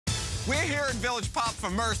We're here at Village Pop for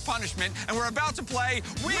Murr's punishment, and we're about to play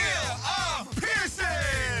Wheel of Piercing!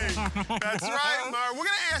 That's right, Murr. We're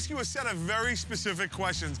gonna ask you a set of very specific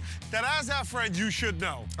questions that, as our friend, you should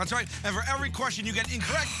know. That's right. And for every question you get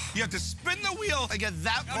incorrect, you have to spin the wheel and get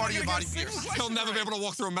that part of your body pierced. He'll never be able to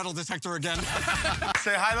walk through a metal detector again.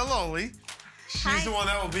 Say hi to Loli. She's the one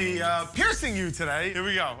that will be piercing you today. Here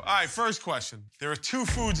we go. All right, first question. There are two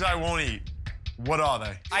foods I won't eat. What are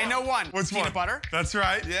they? I know one. What's Peanut one? butter. That's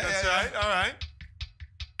right. Yeah, that's right. All right.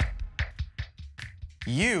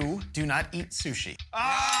 You do not eat sushi.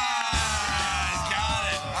 Ah, got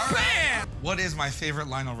it. All right. Bam! What is my favorite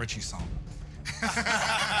Lionel Richie song?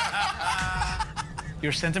 You're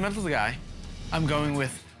a sentimental guy. I'm going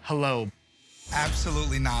with hello.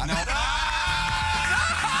 Absolutely not. No.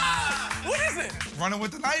 What is it? Running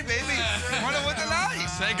with the night, baby. Running with the night.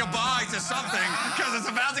 Say goodbye to something, because it's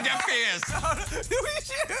about to get fierce. Who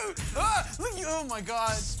is you? Look, oh my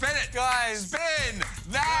God. Spin it, guys. Spin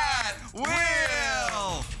that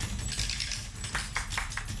wheel.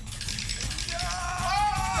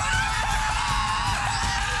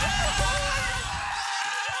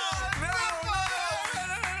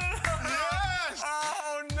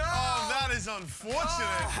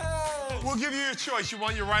 Unfortunate. We'll give you a choice. You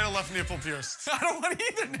want your right or left nipple pierced? I don't want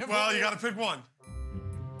either nipple. Well, you got to pick one.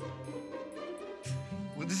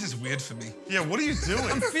 Well, this is weird for me. Yeah, what are you doing?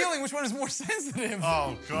 I'm feeling which one is more sensitive.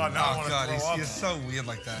 Oh, God, now I want to throw up. You're so weird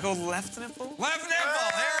like that. Go left nipple? Left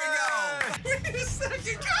nipple. Here we go. Wait a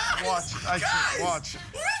second, guys. Watch. Guys. Watch.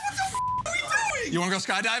 What the f are we doing? You want to go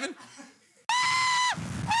skydiving?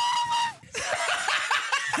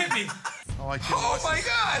 Hit me. Oh, I can't watch my this.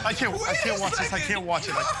 God. I can't watch this. I can't watch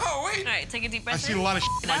it. Oh, wait. All right, take a deep breath. I've seen a lot of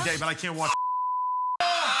in my day, but I can't watch.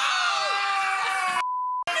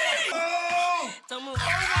 Don't move.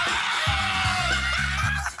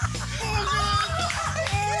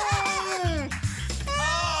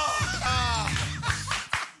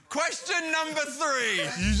 Question number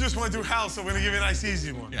 3. You just went through hell, so we're gonna give you a nice,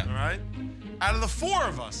 easy one. Yeah. All right. Out of the 4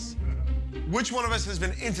 of us, which one of us has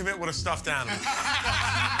been intimate with a stuffed animal?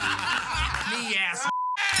 Me, ass.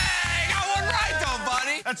 Hey, got one right, though,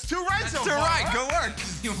 buddy. That's 2 right so far. 2 right. Good work.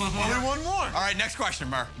 You want more? Only 1 more. All right, next question,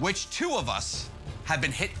 Murr. Which 2 of us have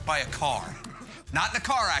been hit by a car? Not in a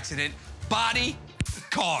car accident, body,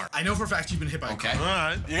 car. I know for a fact you've been hit by a car. All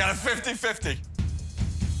right. You got a 50-50.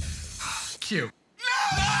 Cute. I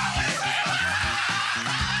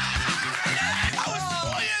was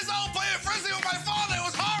 4 years old playing frisbee with my father. It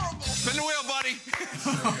was horrible. Spin the wheel, buddy.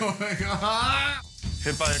 Oh, my God.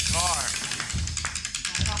 Hit by a car.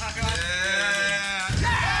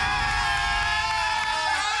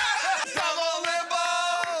 Double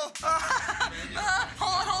nipple.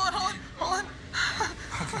 Hold on.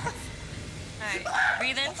 All right,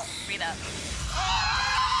 breathe in, breathe out.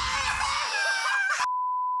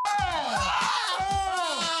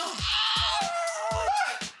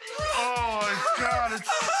 Oh, my God. It's...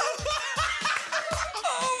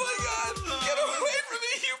 Oh, my God. Get away from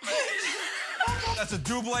me, you bitch. That's a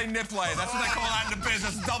double nipple. That's what they call that in the biz.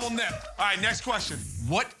 That's a double nip. All right, next question.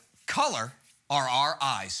 What color are our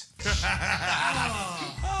eyes?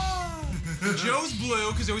 Joe's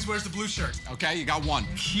blue because he always wears the blue shirt. Okay, you got 1.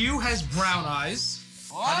 Q has brown eyes.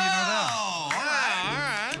 How do you know that? All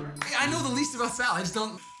right. I know the least about Sal. I just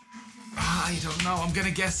don't. I don't know. I'm gonna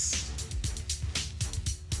guess.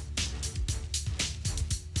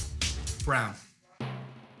 Brown.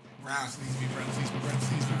 Brown. Please be brown. Please be brown.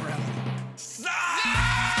 Please be brown.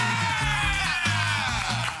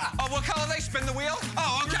 Oh, what color they spin the wheel?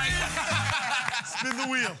 Oh, okay. Spin the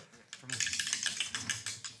wheel.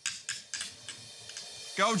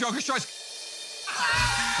 Go, Joker's choice.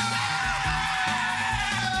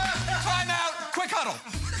 Time out. Quick huddle.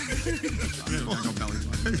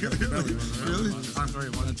 Really? On 3,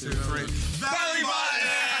 1, 2, 3. Belly button.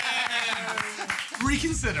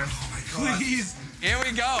 Reconsider. Oh my God. Please. Here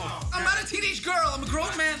we go. I'm not a teenage girl. I'm a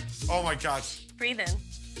grown man. Oh, my gosh. Breathe in,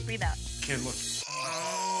 breathe out. Kid, look.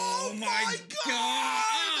 Oh, my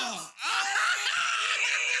God.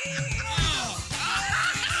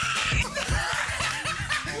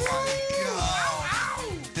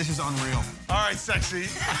 This is unreal. All right, sexy.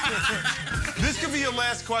 This could be your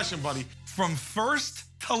last question, buddy. From first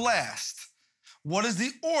to last, what is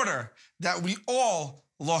the order that we all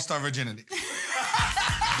lost our virginity?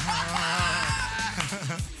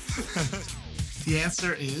 The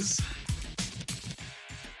answer is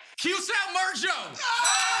Q Sal Murr Joe.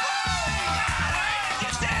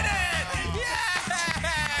 You did it! Yes!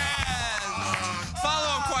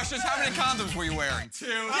 Follow-up questions. How many condoms were you wearing? 2.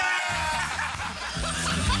 Yeah!